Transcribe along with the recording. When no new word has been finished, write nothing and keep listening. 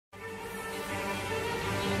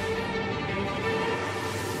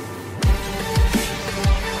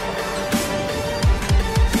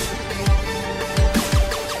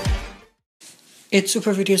It's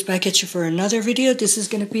Super Videos back at you for another video. This is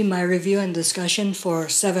going to be my review and discussion for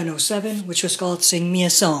 707, which was called Sing Me a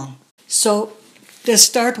Song. So, let's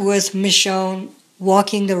start with Michonne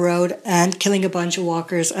walking the road and killing a bunch of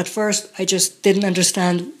walkers. At first, I just didn't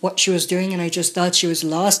understand what she was doing and I just thought she was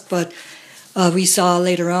lost, but we saw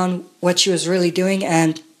later on what she was really doing,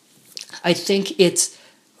 and I think it's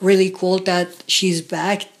really cool that she's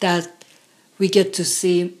back, that we get to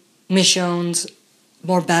see Michonne's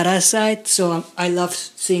more badass side, so I love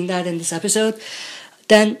seeing that in this episode.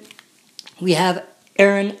 Then we have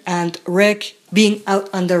Aaron and Rick being out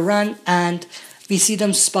on the run, and we see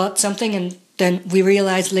them spot something, and then we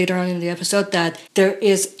realize later on in the episode that there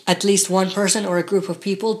is at least one person or a group of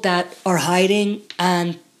people that are hiding,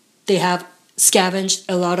 and they have scavenged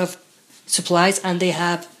a lot of supplies, and they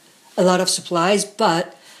have a lot of supplies,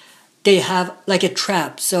 but they have like a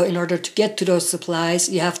trap. So in order to get to those supplies,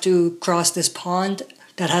 you have to cross this pond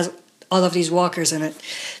that has all of these walkers in it.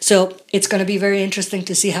 So it's going to be very interesting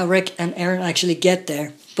to see how Rick and Aaron actually get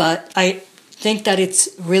there. But I think that it's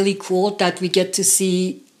really cool that we get to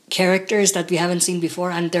see characters that we haven't seen before,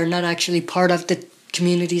 and they're not actually part of the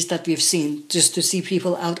communities that we've seen, just to see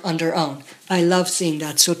people out on their own. I love seeing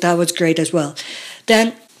that, so that was great as well.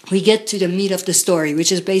 Then we get to the meat of the story,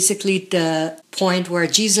 which is basically the point where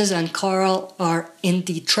Jesus and Carl are in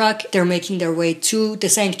the truck. They're making their way to the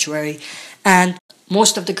sanctuary. And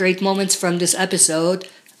most of the great moments from this episode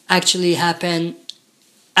actually happen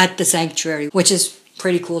at the sanctuary, which is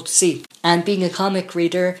pretty cool to see. And being a comic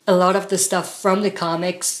reader, a lot of the stuff from the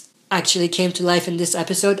comics actually came to life in this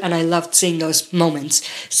episode, and I loved seeing those moments.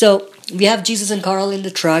 So we have Jesus and Carl in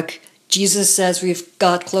the truck. Jesus says we've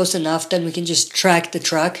got close enough, then we can just track the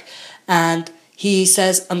truck. And he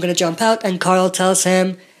says, I'm going to jump out. And Carl tells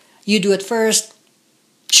him, you do it first.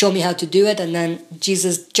 Show me how to do it. And then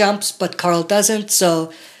Jesus jumps, but Carl doesn't.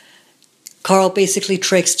 So Carl basically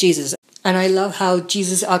tricks Jesus. And I love how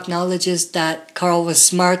Jesus acknowledges that Carl was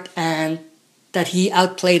smart and that he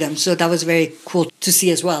outplayed him. So that was very cool to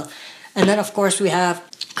see as well. And then, of course, we have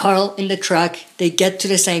Carl in the truck. They get to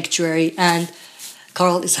the sanctuary, and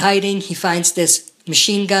Carl is hiding. He finds this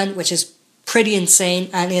machine gun, which is pretty insane,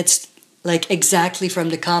 and it's like exactly from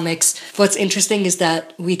the comics. What's interesting is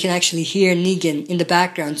that we can actually hear Negan in the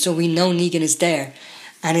background, so we know Negan is there,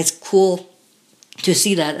 and it's cool to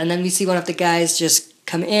see that. And then we see one of the guys just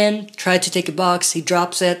come in, try to take a box, he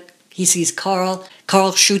drops it, he sees Carl.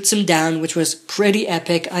 Carl shoots him down, which was pretty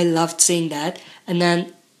epic. I loved seeing that. And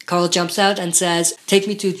then Carl jumps out and says, take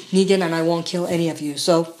me to Negan and I won't kill any of you.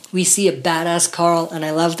 So we see a badass Carl, and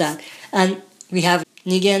I love that. And we have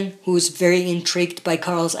Negan, who's very intrigued by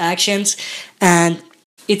Carl's actions. And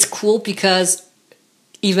it's cool because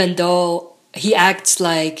even though he acts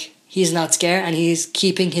like he's not scared and he's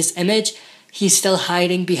keeping his image, he's still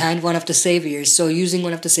hiding behind one of the saviors. So using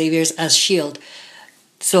one of the saviors as shield.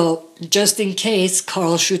 So just in case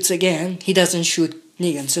Carl shoots again, he doesn't shoot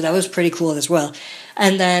Negan. So that was pretty cool as well.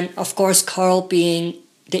 And then, of course, Carl, being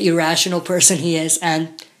the irrational person he is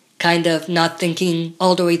and kind of not thinking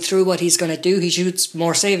all the way through what he's going to do, he shoots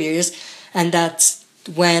more saviors. And that's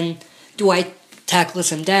when Dwight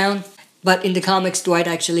tackles him down. But in the comics, Dwight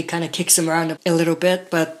actually kind of kicks him around a little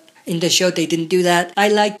bit. But in the show, they didn't do that. I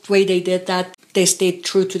liked the way they did that. They stayed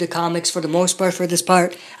true to the comics for the most part for this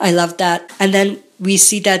part. I loved that. And then we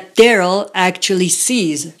see that Daryl actually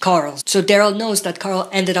sees Carl. So Daryl knows that Carl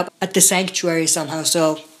ended up at the sanctuary somehow.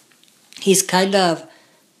 So he's kind of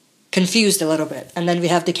confused a little bit. And then we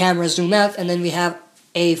have the camera zoom out, and then we have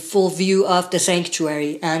a full view of the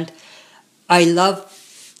sanctuary. And I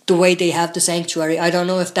love the way they have the sanctuary. I don't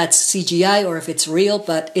know if that's CGI or if it's real,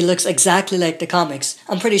 but it looks exactly like the comics.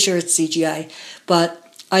 I'm pretty sure it's CGI, but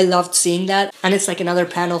I loved seeing that. And it's like another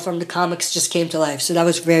panel from the comics just came to life. So that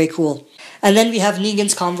was very cool. And then we have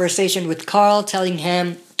Negan's conversation with Carl, telling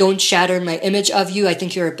him, don't shatter my image of you. I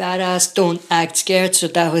think you're a badass. Don't act scared. So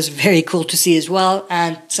that was very cool to see as well.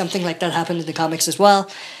 And something like that happened in the comics as well.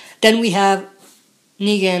 Then we have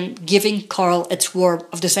Negan giving Carl a tour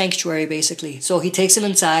of the sanctuary, basically. So he takes him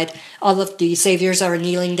inside. All of the saviors are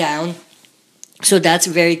kneeling down. So that's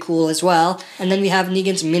very cool as well. And then we have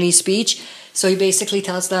Negan's mini speech. So he basically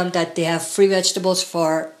tells them that they have free vegetables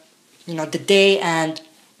for, the day, and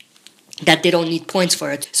that they don't need points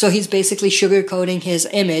for it. So he's basically sugarcoating his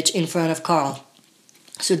image in front of Carl.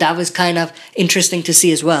 So that was kind of interesting to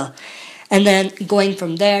see as well. And then going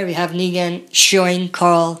from there, we have Negan showing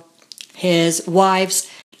Carl his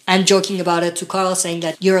wives and joking about it to Carl, saying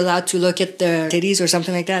that you're allowed to look at their titties or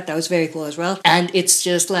something like that. That was very cool as well. And it's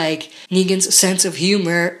just like Negan's sense of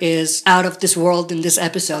humor is out of this world in this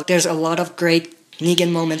episode. There's a lot of great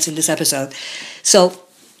Negan moments in this episode. So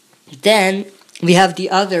then we have the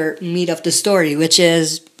other meat of the story, which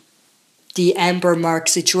is the Amber Mark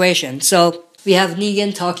situation. So we have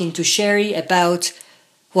Negan talking to Sherry about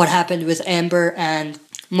what happened with Amber and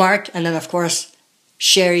Mark, and then of course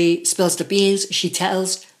Sherry spills the beans. She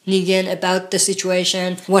tells Negan about the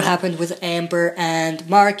situation, what happened with Amber and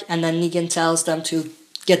Mark, and then Negan tells them to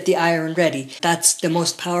get the iron ready. That's the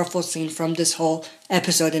most powerful scene from this whole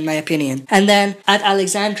episode, in my opinion. And then at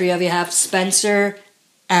Alexandria, we have Spencer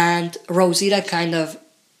and Rosita kind of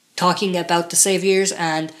talking about the Saviors,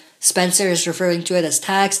 and Spencer is referring to it as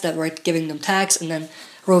tax, that we're giving them tax, and then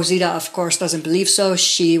Rosita, of course, doesn't believe so.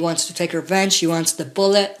 She wants to take revenge. She wants the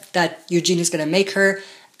bullet that Eugene is going to make her,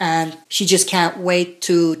 and she just can't wait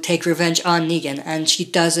to take revenge on Negan, and she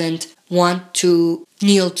doesn't want to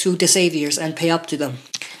kneel to the Saviors and pay up to them.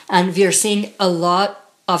 And we are seeing a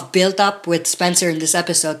lot of build-up with Spencer in this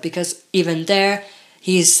episode, because even there,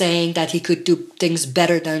 he's saying that he could do things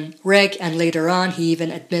better than Rick, and later on, he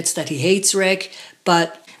even admits that he hates Rick.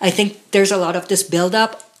 But I think there's a lot of this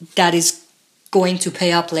build-up that is going to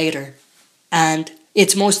pay up later. And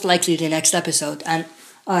it's most likely the next episode. And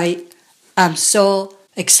I am so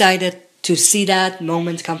excited to see that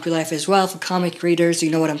moment come to life as well. For comic readers, you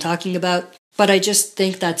know what I'm talking about. But I just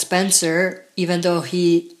think that Spencer, even though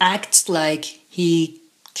he acts like he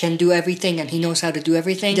can do everything and he knows how to do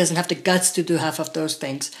everything, he doesn't have the guts to do half of those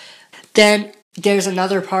things. Then there's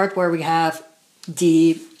another part where we have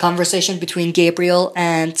the conversation between Gabriel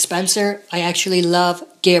and Spencer. I actually love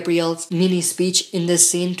Gabriel's mini speech in this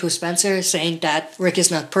scene to Spencer, saying that Rick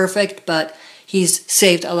is not perfect, but he's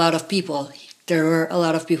saved a lot of people. There were a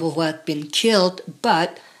lot of people who had been killed,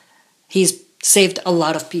 but he's saved a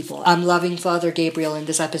lot of people. I'm loving Father Gabriel in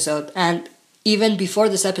this episode. And even before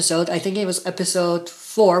this episode, I think it was episode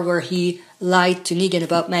 4 where he lied to Negan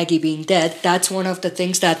about Maggie being dead. That's one of the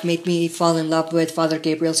things that made me fall in love with Father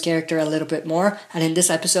Gabriel's character a little bit more. And in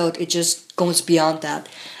this episode, it just goes beyond that.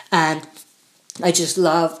 And I just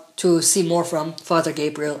love to see more from Father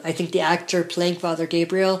Gabriel. I think the actor playing Father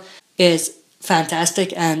Gabriel is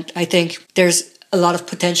fantastic, and I think there's a lot of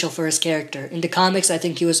potential for his character. In the comics, I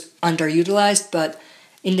think he was underutilized, but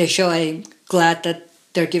in the show, I'm glad that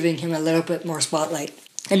they're giving him a little bit more spotlight.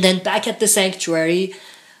 And then back at the sanctuary,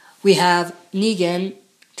 we have Negan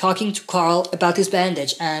talking to Carl about his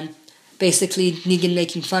bandage, and basically Negan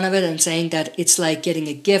making fun of it and saying that it's like getting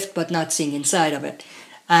a gift but not seeing inside of it.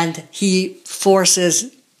 And he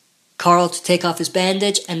forces Carl to take off his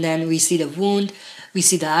bandage, and then we see the wound, we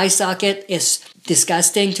see the eye socket. It's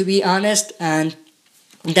disgusting, to be honest, and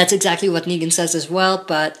that's exactly what Negan says as well,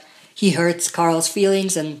 but he hurts Carl's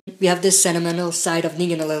feelings, and we have this sentimental side of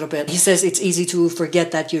Negan a little bit. He says it's easy to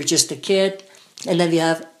forget that you're just a kid, and then we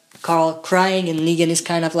have Carl crying, and Negan is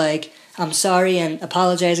kind of like, I'm sorry, and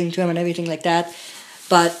apologizing to him and everything like that.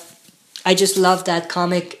 But I just love that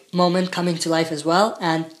comic moment coming to life as well,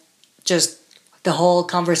 and just the whole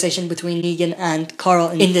conversation between Negan and Carl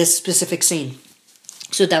in this specific scene.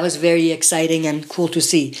 So that was very exciting and cool to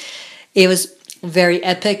see. It was very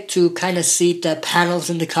epic to kind of see the panels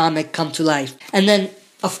in the comic come to life. And then,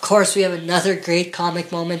 of course, we have another great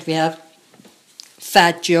comic moment. We have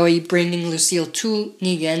Fat Joey bringing Lucille to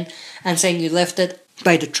Negan and saying, you left it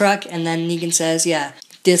by the truck. And then Negan says, yeah,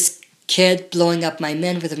 this kid blowing up my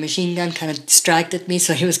men with a machine gun kind of distracted me.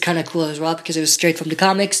 So it was kind of cool as well, because it was straight from the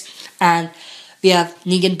comics. And we have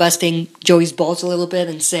Negan busting Joey's balls a little bit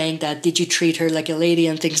and saying that, did you treat her like a lady,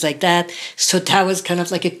 and things like that. So that was kind of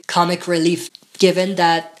like a comic relief, given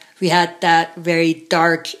that we had that very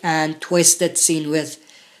dark and twisted scene with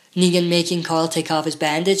Negan making Carl take off his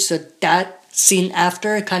bandage. So that scene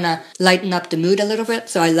after kind of lightened up the mood a little bit.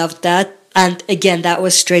 So I loved that. And again, that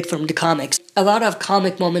was straight from the comics. A lot of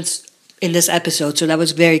comic moments in this episode, so that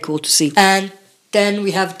was very cool to see. And then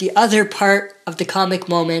we have the other part of the comic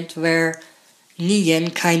moment where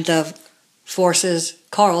Negan kind of forces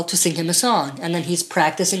Carl to sing him a song, and then he's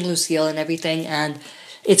practicing Lucille and everything, and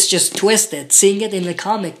it's just twisted. Seeing it in the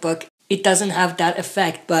comic book, it doesn't have that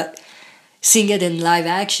effect, but seeing it in live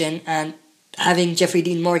action and having Jeffrey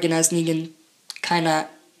Dean Morgan as Negan kind of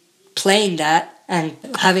playing that, and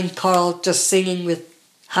having Carl just singing with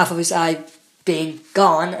half of his eye being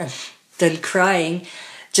gone and then crying,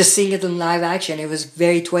 just seeing it in live action, it was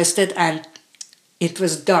very twisted, and it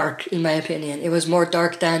was dark, in my opinion. It was more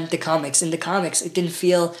dark than the comics. In the comics, it didn't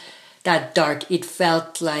feel that dark. It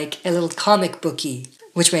felt like a little comic booky,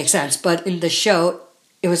 which makes sense. But in the show,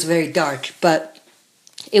 it was very dark. But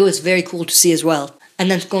it was very cool to see as well.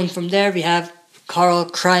 And then going from there, we have Carl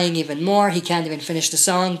crying even more. He can't even finish the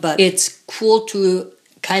song. But it's cool to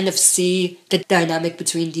kind of see the dynamic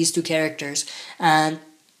between these two characters. And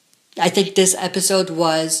I think this episode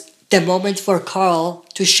was the moment for Carl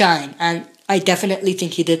to shine, and I definitely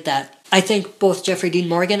think he did that. I think both Jeffrey Dean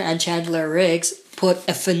Morgan and Chandler Riggs put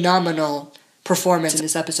a phenomenal performance in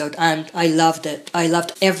this episode, and I loved it. I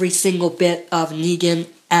loved every single bit of Negan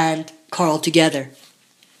and Carl together.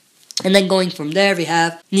 And then going from there, we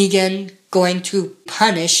have Negan going to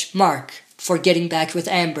punish Mark for getting back with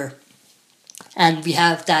Amber. And we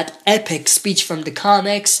have that epic speech from the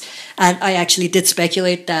comics, and I actually did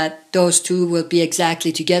speculate that those two will be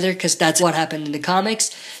exactly together because that's what happened in the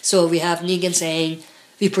comics. So we have Negan saying,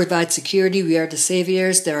 "We provide security, we are the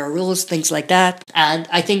saviors, there are rules," things like that. And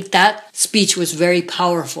I think that speech was very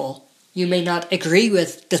powerful. You may not agree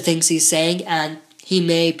with the things he's saying, and he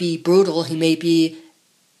may be brutal, he may be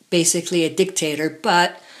basically a dictator,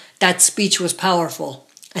 but that speech was powerful.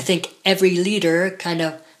 I think every leader kind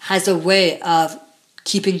of has a way of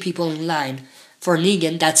keeping people in line. For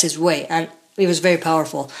Negan, that's his way, and it was very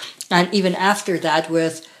powerful. And even after that,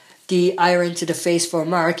 with the iron to the face for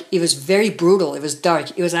Mark, it was very brutal, it was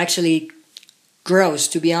dark, it was actually gross,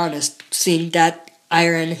 to be honest, seeing that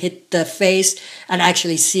iron hit the face and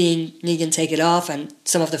actually seeing Negan take it off, and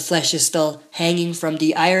some of the flesh is still hanging from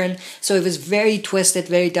the iron. So it was very twisted,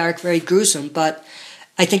 very dark, very gruesome, but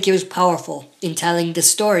I think it was powerful. In telling the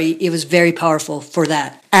story, it was very powerful for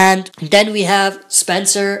that. And then we have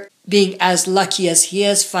Spencer being as lucky as he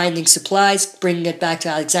is, finding supplies, bringing it back to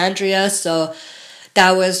Alexandria. So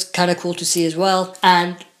that was kind of cool to see as well.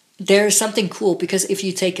 And there's something cool, because if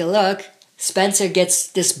you take a look, Spencer gets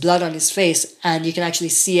this blood on his face, and you can actually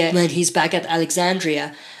see it when he's back at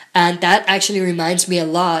Alexandria. And that actually reminds me a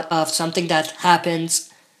lot of something that happens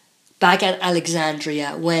back at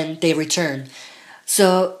Alexandria when they return.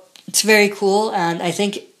 So it's very cool, and I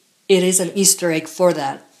think it is an Easter egg for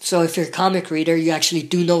that. So if you're a comic reader, you actually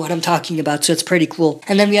do know what I'm talking about, so it's pretty cool.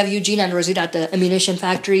 And then we have Eugene and Rosita at the ammunition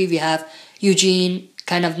factory. We have Eugene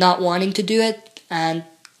kind of not wanting to do it and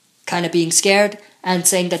kind of being scared and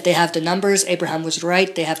saying that they have the numbers. Abraham was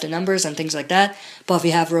right, they have the numbers and things like that. But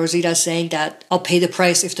we have Rosita saying that I'll pay the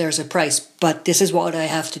price if there's a price, but this is what I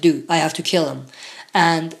have to do. I have to kill him.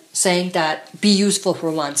 And saying that be useful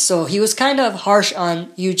for once. So he was kind of harsh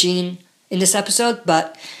on Eugene in this episode,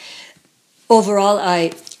 but overall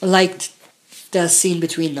I liked the scene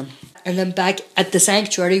between them. And then back at the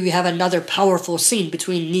sanctuary, we have another powerful scene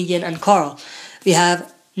between Negan and Carl. We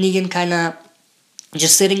have Negan kind of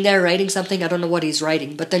just sitting there writing something. I don't know what he's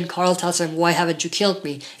writing, but then Carl tells him, "Why haven't you killed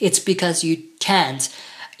me?" "It's because you can't.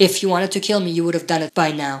 If you wanted to kill me, you would have done it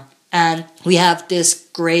by now." And we have this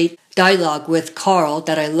great dialogue with Carl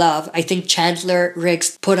that I love. I think Chandler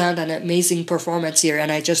Riggs put on an amazing performance here, and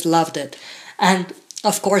I just loved it. And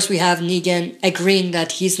of course we have Negan agreeing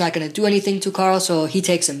that he's not going to do anything to Carl, so he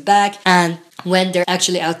takes him back. And when they're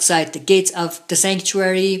actually outside the gates of the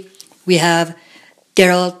sanctuary, we have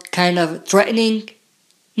Daryl kind of threatening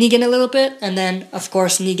Negan a little bit, and then of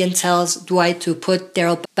course Negan tells Dwight to put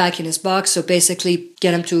Daryl back in his box, so basically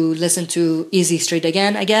get him to listen to Easy Street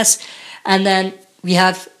again, I guess. And then we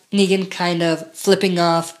have Negan kind of flipping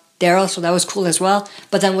off Daryl, so that was cool as well.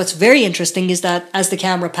 But then what's very interesting is that as the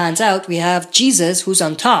camera pans out, we have Jesus who's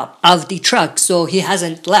on top of the truck, so he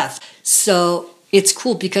hasn't left. So it's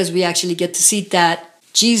cool because we actually get to see that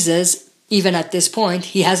Jesus, even at this point,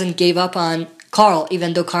 he hasn't gave up on Carl,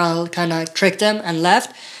 even though Carl kind of tricked him and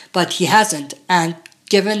left, but he hasn't. And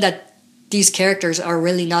given that these characters are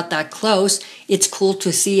really not that close, it's cool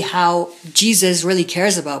to see how Jesus really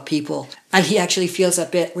cares about people, and he actually feels a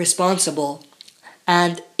bit responsible.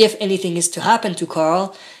 And if anything is to happen to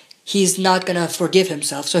Carl, he's not gonna forgive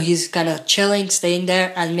himself, so he's kind of chilling, staying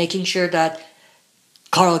there, and making sure that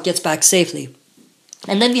Carl gets back safely.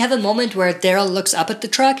 And then we have a moment where Daryl looks up at the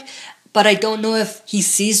truck, but I don't know if he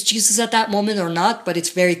sees Jesus at that moment or not, but it's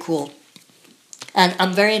very cool. And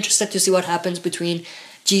I'm very interested to see what happens between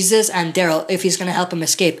Jesus and Daryl, if he's going to help him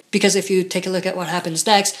escape. Because if you take a look at what happens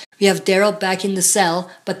next, we have Daryl back in the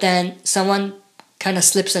cell, but then someone kind of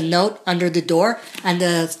slips a note under the door, and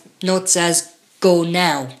the note says, "Go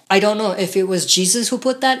now." I don't know if it was Jesus who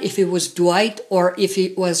put that, if it was Dwight, or if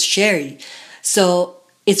it was Sherry. So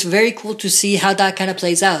it's very cool to see how that kind of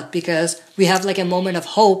plays out, because we have like a moment of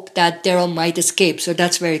hope that Daryl might escape. So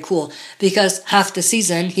that's very cool, because half the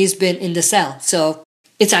season he's been in the cell. So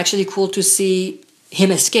it's actually cool to see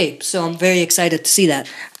him escape. So I'm very excited to see that.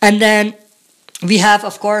 And then we have,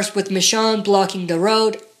 of course, with Michonne blocking the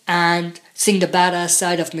road and seeing the badass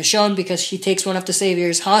side of Michonne, because she takes one of the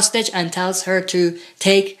saviors hostage and tells her to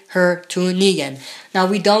take her to Negan. Now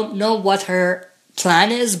we don't know what her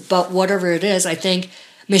plan is, but whatever it is, I think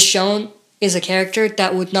Michonne is a character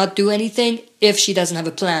that would not do anything if she doesn't have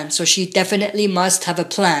a plan. So she definitely must have a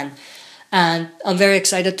plan. and I'm very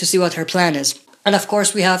excited to see what her plan is. And of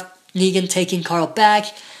course we have Negan taking Carl back,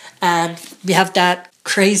 and we have that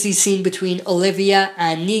crazy scene between Olivia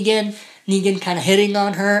and Negan. Negan kind of hitting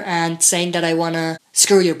on her and saying that I want to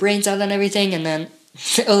screw your brains out and everything, and then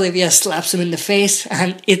Olivia slaps him in the face,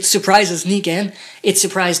 and it surprises Negan. It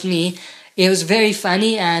surprised me. It was very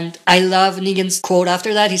funny, and I love Negan's quote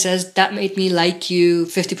after that. He says, "That made me like you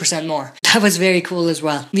 50% more." That was very cool as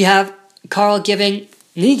well. We have Carl giving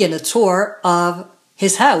Negan a tour of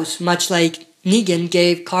his house, much like Negan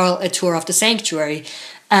gave Carl a tour of the sanctuary.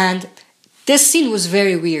 And this scene was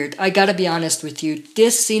very weird. I gotta be honest with you.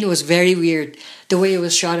 This scene was very weird. The way it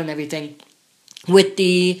was shot and everything. With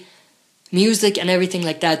the music and everything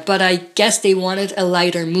like that. But I guess they wanted a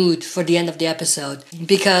lighter mood for the end of the episode.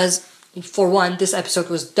 Because, for one, this episode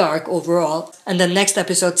was dark overall. And the next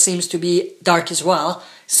episode seems to be dark as well.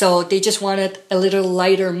 So they just wanted a little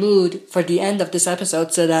lighter mood for the end of this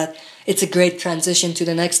episode so that it's a great transition to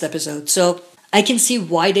the next episode. So I can see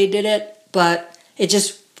why they did it, but it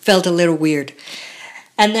just felt a little weird.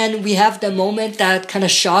 And then we have the moment that kind of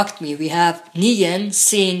shocked me. We have Negan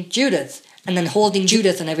seeing Judith and then holding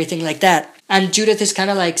Judith and everything like that. And Judith is kind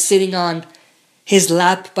of like sitting on his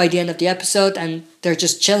lap by the end of the episode, and they're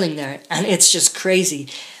just chilling there. And it's just crazy.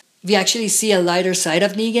 We actually see a lighter side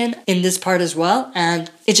of Negan in this part as well, and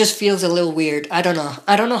it just feels a little weird. I don't know.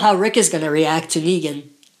 I don't know how Rick is going to react to Negan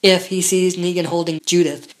if he sees Negan holding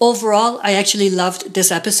Judith. Overall, I actually loved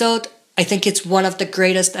this episode. I think it's one of the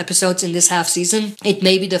greatest episodes in this half season. It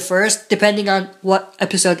may be the first, depending on what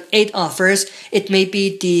episode 8 offers. It may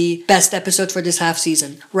be the best episode for this half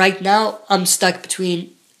season. Right now, I'm stuck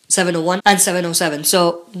between 701 and 707.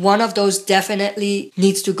 So one of those definitely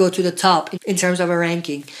needs to go to the top in terms of a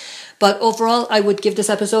ranking. But overall, I would give this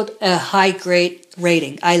episode a high grade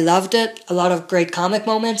rating. I loved it. A lot of great comic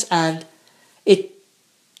moments, and it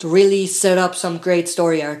really set up some great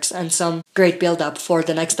story arcs and some great build up for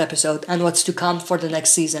the next episode and what's to come for the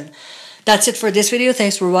next season. That's it for this video.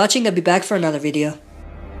 Thanks for watching. I'll be back for another video.